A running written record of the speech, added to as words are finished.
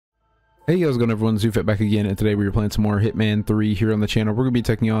Hey, how's it going, everyone? Zoofit back again, and today we are playing some more Hitman 3 here on the channel. We're going to be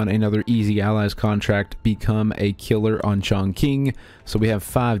taking on another Easy Allies contract, Become a Killer on Chongqing. So we have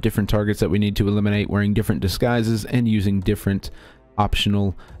 5 different targets that we need to eliminate, wearing different disguises and using different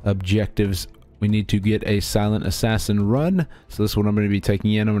optional objectives. We need to get a silent assassin run, so this is what I'm going to be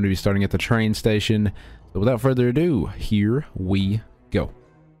taking in. I'm going to be starting at the train station. So without further ado, here we go.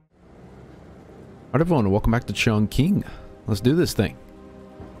 Alright, everyone, welcome back to Chongqing. Let's do this thing.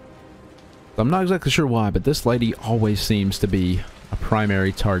 I'm not exactly sure why, but this lady always seems to be a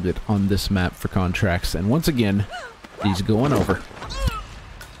primary target on this map for contracts. And once again, he's going over.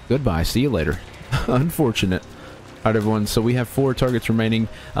 Goodbye, see you later. Unfortunate. Alright, everyone, so we have 4 targets remaining.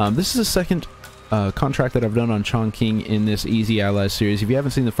 This is the second contract that I've done on Chongqing in this Easy Allies series. If you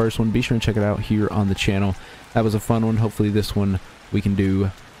haven't seen the first one, be sure and check it out here on the channel. That was a fun one. Hopefully this one we can do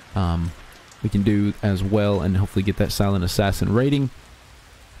as well, and hopefully get that silent assassin rating.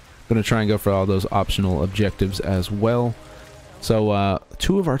 Going to try and go for all those optional objectives as well. So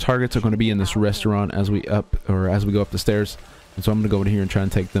 2 of our targets are going to be in this restaurant as we go up the stairs, and so I'm going to go over here and try and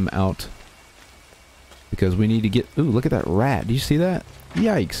take them out because we need to get. Ooh, look at that rat! Do you see that?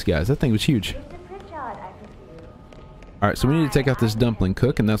 Yikes, guys, that thing was huge. Alright, so we need to take out this dumpling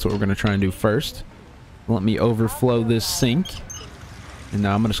cook, and that's what we're going to try and do first. Let me overflow this sink, and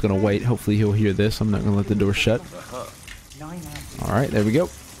now I'm just going to wait. Hopefully he'll hear this. I'm not going to let the door shut. Alright, there we go.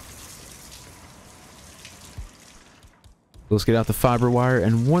 Let's get out the fiber wire,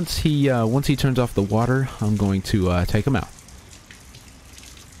 and once he turns off the water, I'm going to take him out.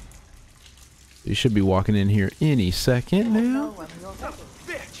 He should be walking in here any second now.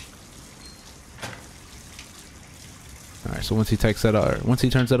 All right, so once he takes that, once he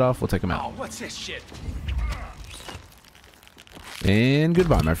turns that off, we'll take him out. What's this shit? And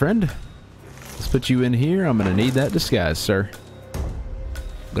goodbye, my friend. Let's put you in here. I'm gonna need that disguise, sir.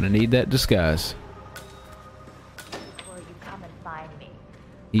 I'm gonna need that disguise.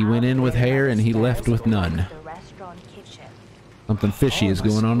 He went in with hair and he left with none. Something fishy is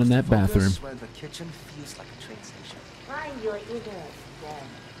going on in that bathroom. Find your inner then.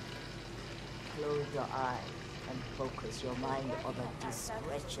 Close your eyes and focus your mind on a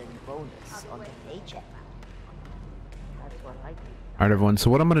discretion bonus on the paycheck. That's what I do. Alright, everyone, so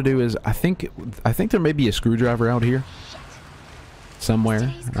what I'm gonna do is I think there may be a screwdriver out here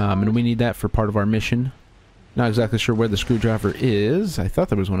somewhere. And we need that for part of our mission. Not exactly sure where the screwdriver is. I thought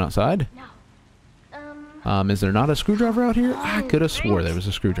there was one outside. Is there not a screwdriver out here? I could have swore there was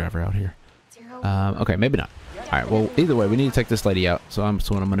a screwdriver out here. Okay, maybe not. Alright, well, either way, we need to take this lady out. So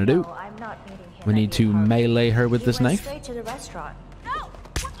that's what I'm going to do. We need to melee her with this knife.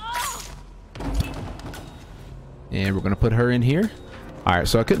 And we're going to put her in here. Alright,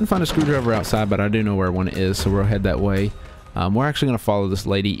 so I couldn't find a screwdriver outside, but I do know where one is, so we'll head that way. We're actually going to follow this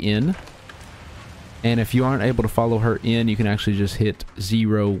lady in. And if you aren't able to follow her in, you can actually just hit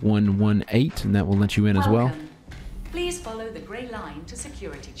 0118, and that will let you in as well. Please follow the gray line to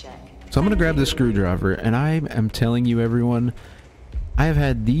security check. So I'm going to grab this screwdriver, and I am telling you, everyone, I have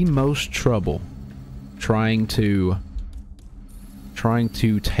had the most trouble trying to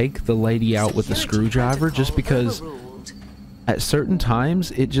take the lady out with the screwdriver, just because at certain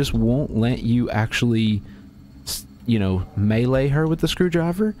times it just won't let you actually, you know, melee her with the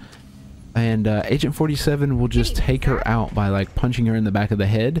screwdriver. And Agent 47 will just take her out by like punching her in the back of the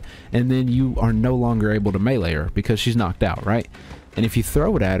head, and then you are no longer able to melee her because she's knocked out, right? And if you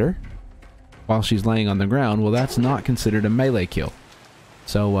throw it at her while she's laying on the ground, well, that's not considered a melee kill.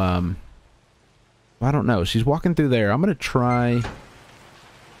 So I don't know. She's walking through there. I'm not gonna try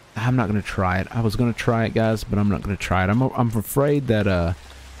it. I was gonna try it, guys, but I'm not gonna try it. I'm afraid that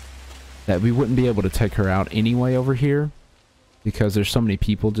that we wouldn't be able to take her out anyway over here, because there's so many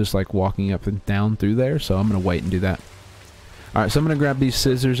people just like walking up and down through there, so I'm going to wait and do that. Alright, so I'm going to grab these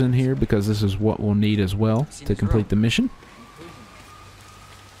scissors in here because this is what we'll need as well to complete the mission.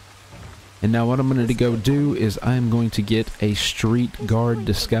 And now what I'm going to go do is I'm going to get a street guard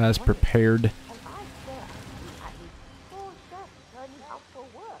disguise prepared.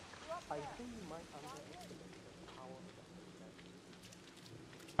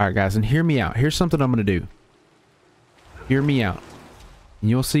 Alright, guys, and hear me out. Here's something I'm going to do. Hear me out, and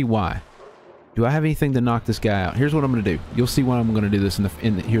you'll see why. Do I have anything to knock this guy out? Here's what I'm going to do. You'll see why I'm going to do this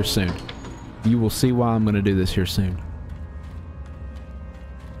here soon. You will see why I'm going to do this here soon.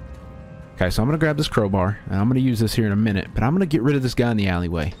 Okay, so I'm going to grab this crowbar, and I'm going to use this here in a minute, but I'm going to get rid of this guy in the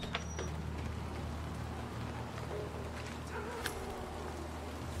alleyway.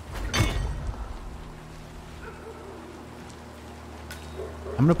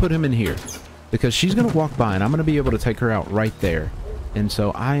 I'm going to put him in here, because she's going to walk by, and I'm going to be able to take her out right there. and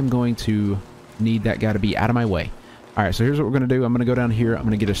so I am going to need that guy to be out of my way. Alright, so here's what we're going to do. I'm going to go down here. I'm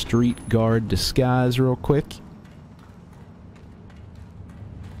going to get a street guard disguise real quick.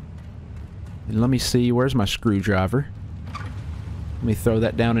 And let me see, where's my screwdriver? Let me throw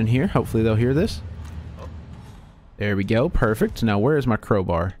that down in here. Hopefully they'll hear this. There we go. Perfect. Now, where is my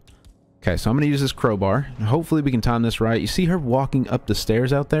crowbar? Okay, so I'm going to use this crowbar. Hopefully we can time this right. You see her walking up the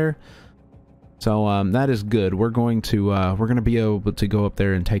stairs out there? So, that is good. We're going to be able to go up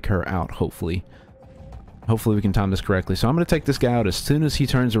there and take her out, hopefully. Hopefully we can time this correctly. So I'm going to take this guy out as soon as he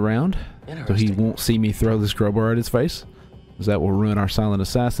turns around. So he won't see me throw this crowbar at his face. Because that will ruin our silent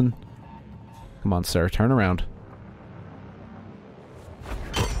assassin. Come on, sir. Turn around.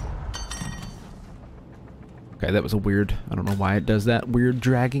 Okay, that was a weird... I don't know why it does that. Weird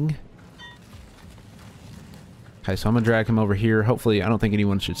dragging. Okay, so I'm going to drag him over here. Hopefully, I don't think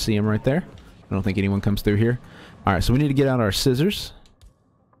anyone should see him right there. I don't think anyone comes through here. Alright, so we need to get out our scissors.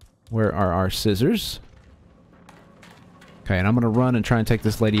 Where are our scissors? Okay, and I'm going to run and try and take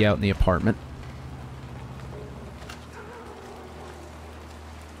this lady out in the apartment.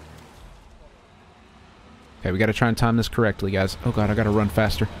 Okay, we got to try and time this correctly, guys. Oh god, I got to run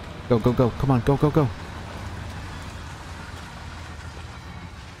faster. Go, go, go. Come on, go, go, go.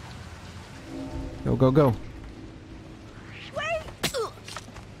 Go, go, go.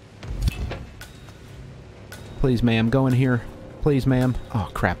 Please, ma'am, go in here. Please, ma'am. Oh,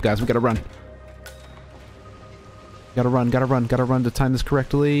 crap, guys, we gotta run. Gotta run, gotta run, gotta run to time this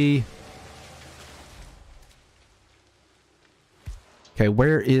correctly. Okay,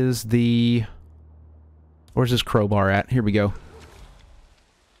 where's this crowbar at? Here we go.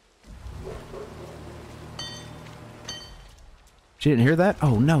 She didn't hear that?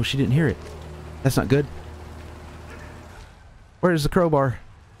 Oh, no, she didn't hear it. That's not good. Where's the crowbar?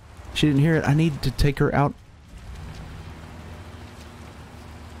 She didn't hear it. I need to take her out.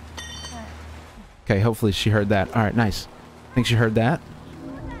 Okay, hopefully she heard that. Alright, nice. I think she heard that.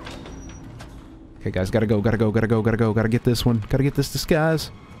 Okay, guys, gotta go, gotta go, gotta go, gotta go. Gotta get this one. Gotta get this disguise.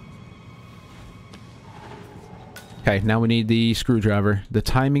 Okay, now we need the screwdriver. The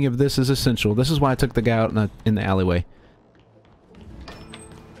timing of this is essential. This is why I took the guy out in the alleyway.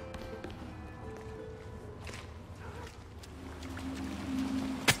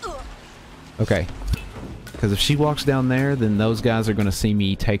 Okay. Because if she walks down there, then those guys are going to see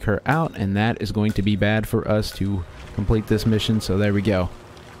me take her out, and that is going to be bad for us to complete this mission, so there we go.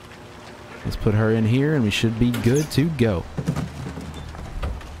 Let's put her in here, and we should be good to go.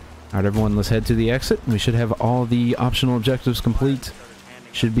 Alright, everyone, let's head to the exit. We should have all the optional objectives complete.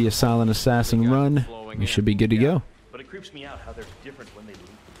 Should be a silent assassin run. We should be good to go.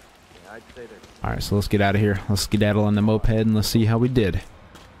 Alright, so let's get out of here. Let's skedaddle on the moped, and let's see how we did.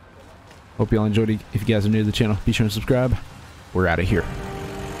 Hope you all enjoyed it. If you guys are new to the channel, be sure to subscribe. We're out of here.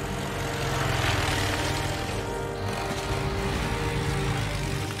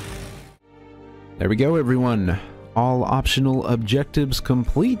 There we go, everyone. All optional objectives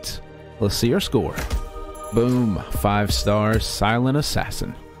complete. Let's see our score. Boom. 5-star silent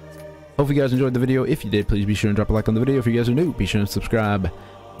assassin. Hope you guys enjoyed the video. If you did, please be sure and drop a like on the video. If you guys are new, be sure to subscribe.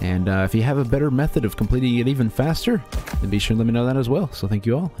 And if you have a better method of completing it even faster, then be sure to let me know that as well. So thank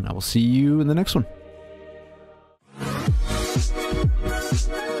you all, and I will see you in the next one.